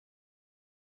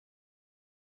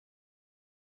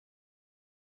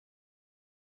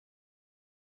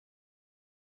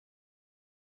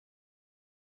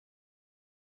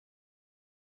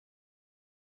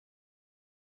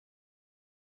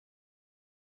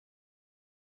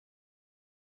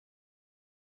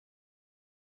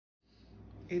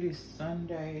It is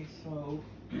Sunday, so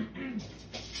and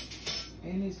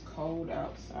it's cold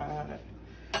outside.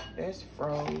 That's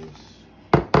froze.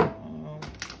 I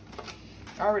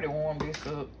already warmed this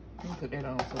up. Let me put that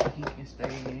on so the heat can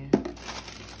stay in.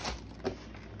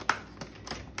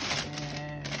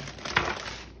 And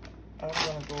I'm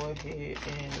gonna go ahead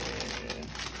and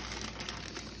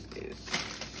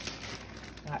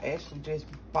I actually just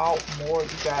bought more. You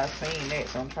guys seen that,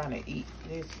 so I'm trying to eat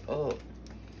this up.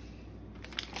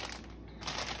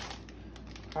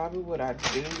 Probably what I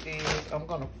do is I'm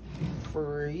gonna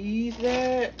freeze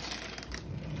that.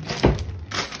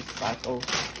 Psycho,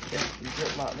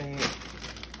 just like that.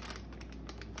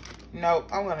 Nope,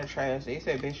 I'm gonna trash it. It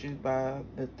said best used by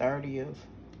the 30th.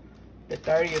 The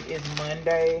 30th is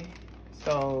Monday,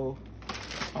 so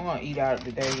I'm gonna eat out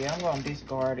today. Yeah, I'm gonna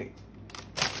discard it.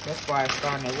 That's why it's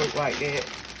starting to look like that.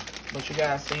 But you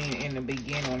guys seen in the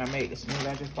beginning when I made the smoothie,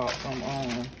 I just bought some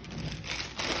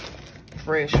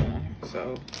fresh one.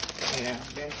 So yeah,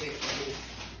 that's it for this.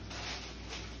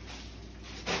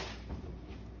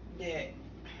 Yeah,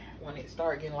 when it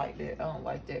start getting like that, I don't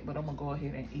like that, but I'm gonna go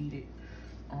ahead and eat it.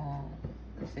 I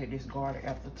said discard it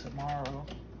after tomorrow,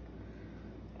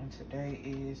 and today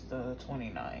is the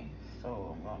 29th,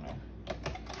 so I'm gonna.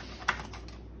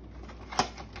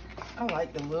 I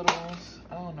like the little ones.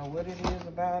 I don't know what it is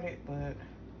about it, but I'm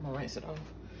gonna rinse it off.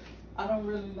 I don't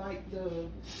really like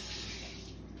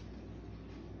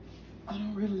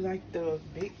the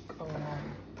big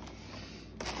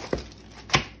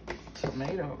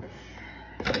tomato.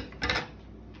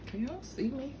 Can y'all see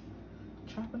me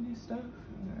chopping this stuff?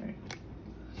 All right.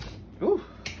 Ooh,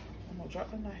 I'm gonna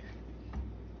drop the knife.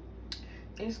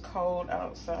 It's cold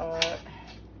outside.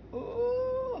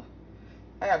 Ooh,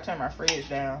 I gotta turn my fridge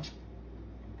down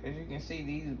because you can see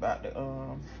these about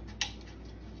to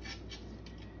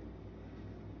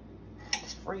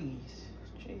freeze.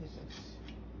 Jesus.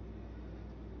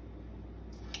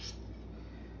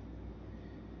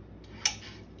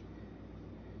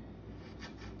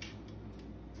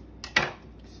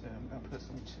 So I'm gonna put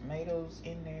some tomatoes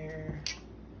in there.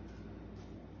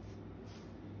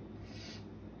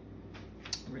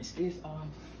 Rinse this off.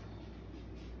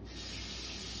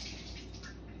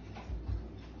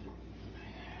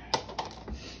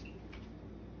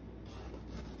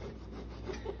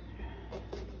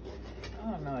 I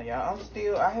don't know, y'all.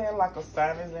 I had like a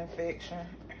sinus infection.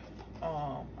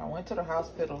 I went to the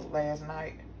hospital last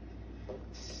night.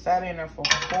 Sat in there for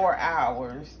 4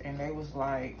 hours, and they was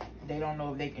like, they don't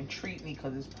know if they can treat me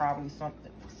because it's probably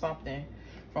something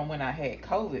from when I had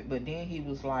COVID. But then he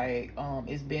was like,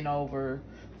 it's been over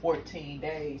 14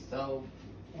 days, so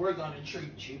we're gonna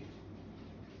treat you.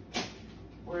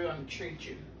 We're gonna treat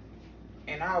you.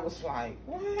 And I was like,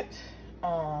 what?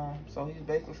 So he's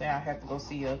basically saying I have to go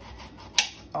see a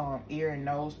ear and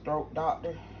nose throat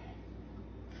doctor.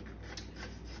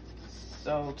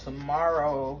 So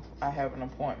tomorrow I have an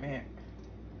appointment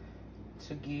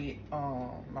to get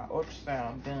my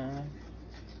ultrasound done,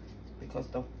 because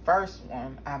the first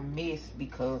one I missed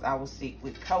because I was sick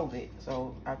with COVID,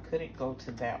 so I couldn't go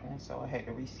to that one, so I had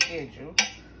to reschedule.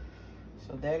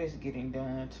 So that is getting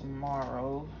done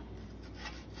tomorrow.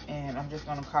 And I'm just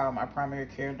gonna call my primary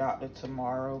care doctor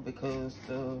tomorrow because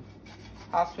the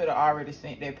hospital already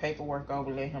sent their paperwork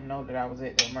over, let him know that I was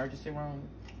at the emergency room.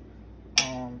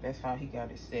 That's how he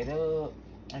got it set up,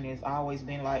 and it's always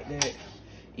been like that.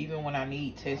 Even when I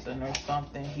need testing or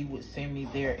something, he would send me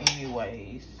there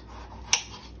anyways,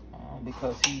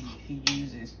 because he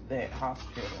uses that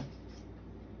hospital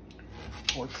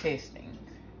for testing,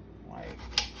 like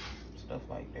stuff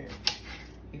like that.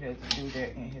 He doesn't do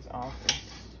that in his office.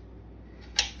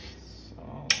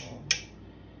 So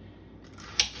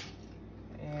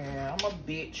yeah, I'm a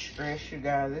bit stressed, you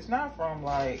guys. It's not from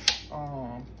like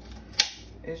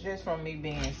it's just from me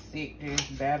being sick,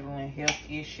 just battling health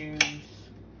issues,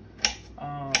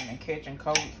 and catching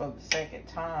COVID for the second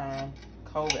time.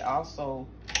 COVID also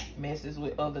messes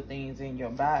with other things in your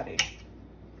body,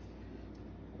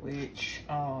 which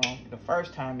the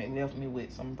first time it left me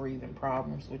with some breathing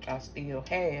problems, which I still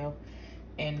have,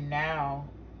 and now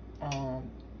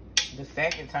the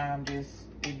second time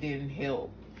it didn't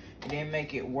help. It didn't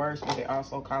make it worse, but it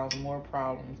also caused more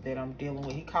problems that I'm dealing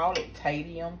with. He called it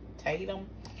tatum,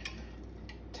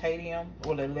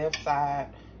 or the left side,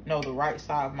 no, the right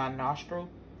side of my nostril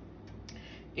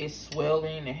is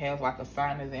swelling. It has like a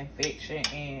sinus infection,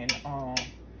 and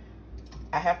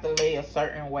I have to lay a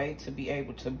certain way to be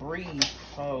able to breathe.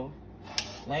 So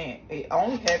it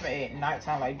only happened at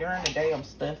nighttime. Like during the day I'm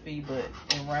stuffy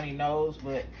and runny nose,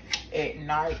 but at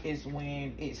night is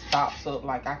when it stops up.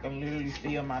 Like I can literally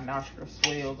feel my nostril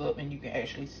swells up and you can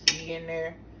actually see in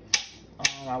there.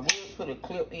 I would put a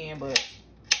clip in, but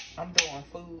I'm doing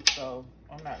food, so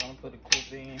I'm not gonna put a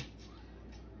clip in.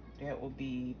 That would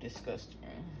be disgusting.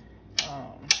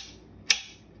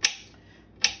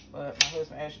 But my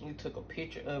husband actually took a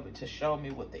picture of it to show me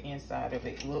what the inside of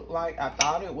it looked like. I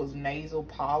thought it was nasal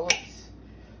polyps,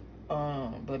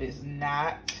 but it's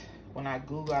not. When I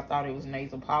Googled, I thought it was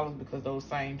nasal polyps because those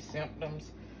same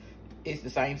symptoms, it's the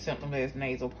same symptom as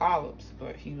nasal polyps.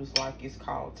 But he was like, it's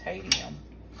called tadium.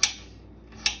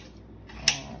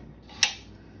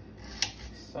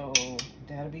 So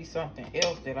that'll be something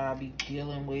else that I'll be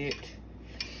dealing with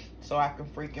so I can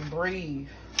freaking breathe,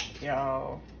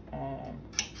 y'all.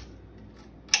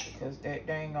 Because that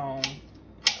dang on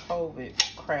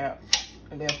COVID crap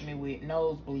left me with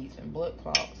nosebleeds and blood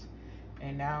clots.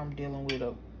 And now I'm dealing with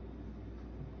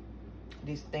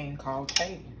this thing called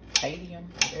tadium,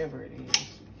 whatever it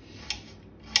is.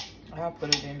 I'll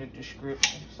put it in the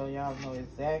description so y'all know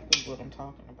exactly what I'm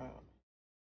talking about.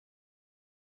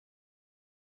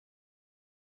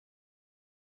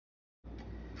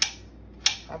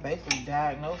 I basically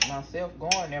diagnosed myself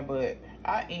going there, but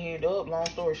I end up, long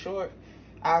story short,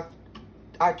 I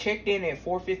checked in at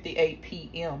 4:58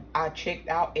 p.m. I checked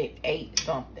out at 8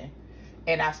 something,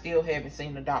 and I still haven't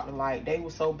seen the doctor. Like, they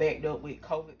were so backed up with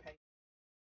COVID patients.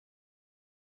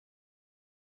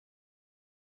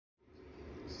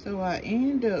 So I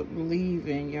end up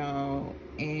leaving, y'all,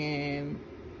 and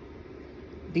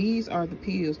these are the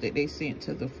pills that they sent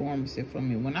to the pharmacy for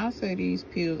me. When I say these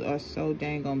pills are so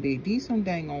dang on big, these some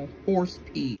dang on horse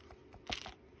pills.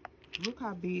 Look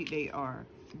how big they are.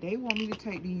 They want me to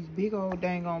take these big old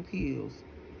dang on pills.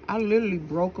 I literally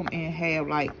broke them in half.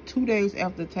 Like 2 days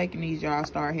after taking these, y'all, I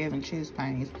started having chest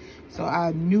pains. So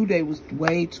I knew they was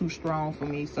way too strong for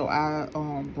me. So I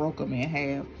broke them in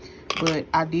half. But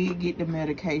I did get the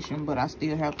medication, but I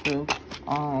still have to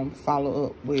follow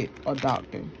up with a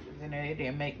doctor. And it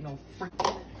didn't make no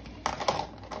freaking.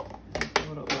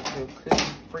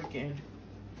 Couldn't freaking.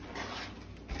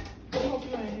 Oh,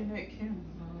 playing that camera.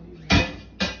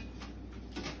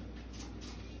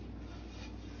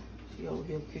 She over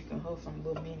here picking her some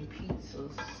little mini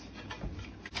pizzas.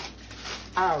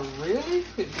 I really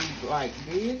could do like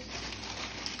this.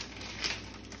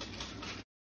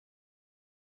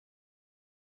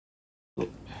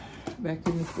 Back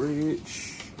in the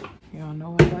fridge. Y'all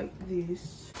know I like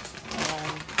this.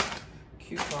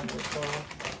 Cucumbers, so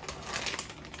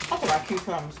talk about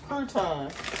cucumbers.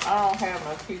 Croutons. I don't have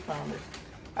no cucumbers.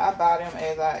 I buy them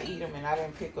as I eat them, and I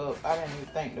didn't even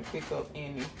think to pick up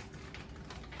any.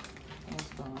 What's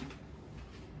gone?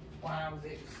 When I was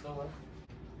at the store.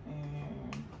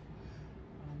 And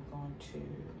I'm going to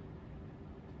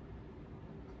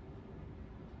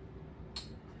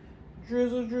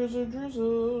drizzle, drizzle,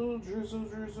 drizzle, drizzle,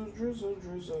 drizzle, drizzle,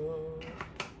 drizzle.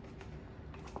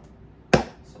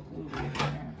 It's a blue in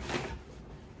there.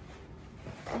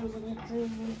 Drizzle,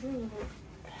 drizzle, drizzle.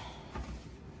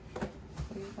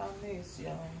 Please don't miss,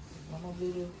 y'all. I'm a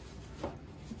little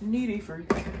needy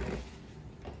freak.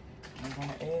 I'm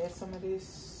gonna add some of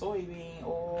this soybean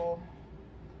oil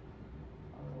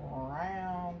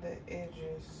around the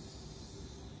edges.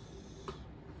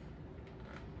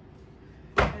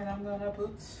 And I'm gonna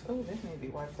put, oh, this needs to be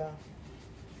wiped off.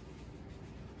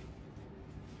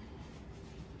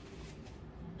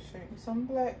 Shaking some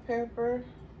black pepper.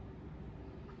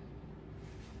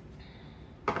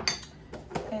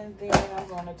 And then I'm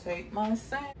gonna take my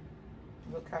salmon.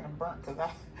 Look kind of burnt because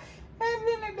I haven't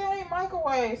been in the dang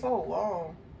microwave so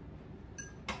long.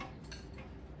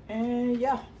 And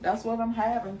yeah, that's what I'm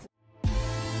having.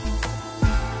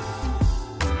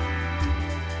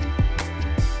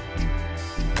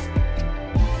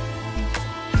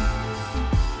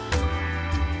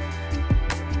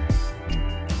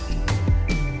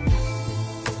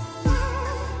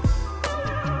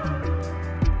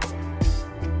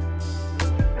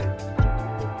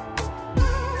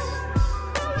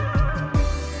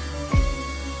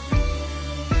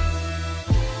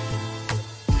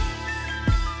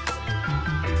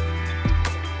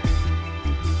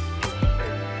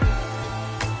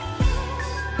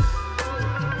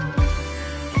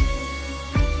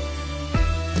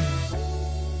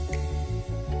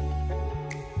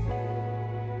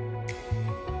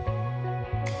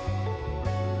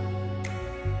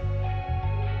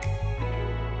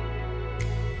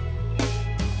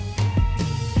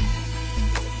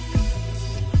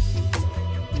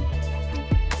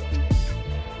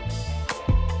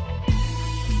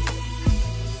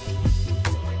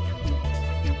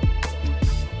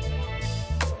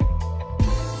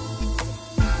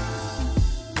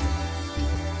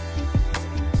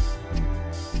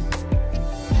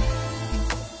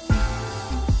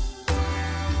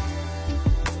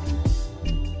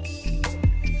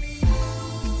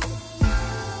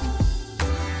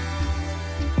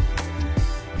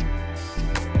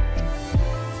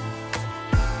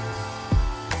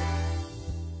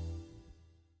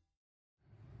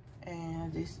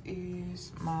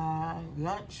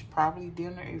 lunch, probably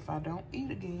dinner if I don't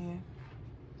eat again.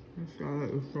 This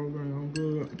salad is so damn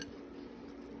good.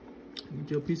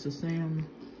 Get your piece of salmon,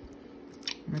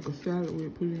 make a salad with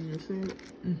it, put it in your salad.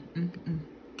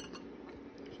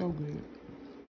 So good.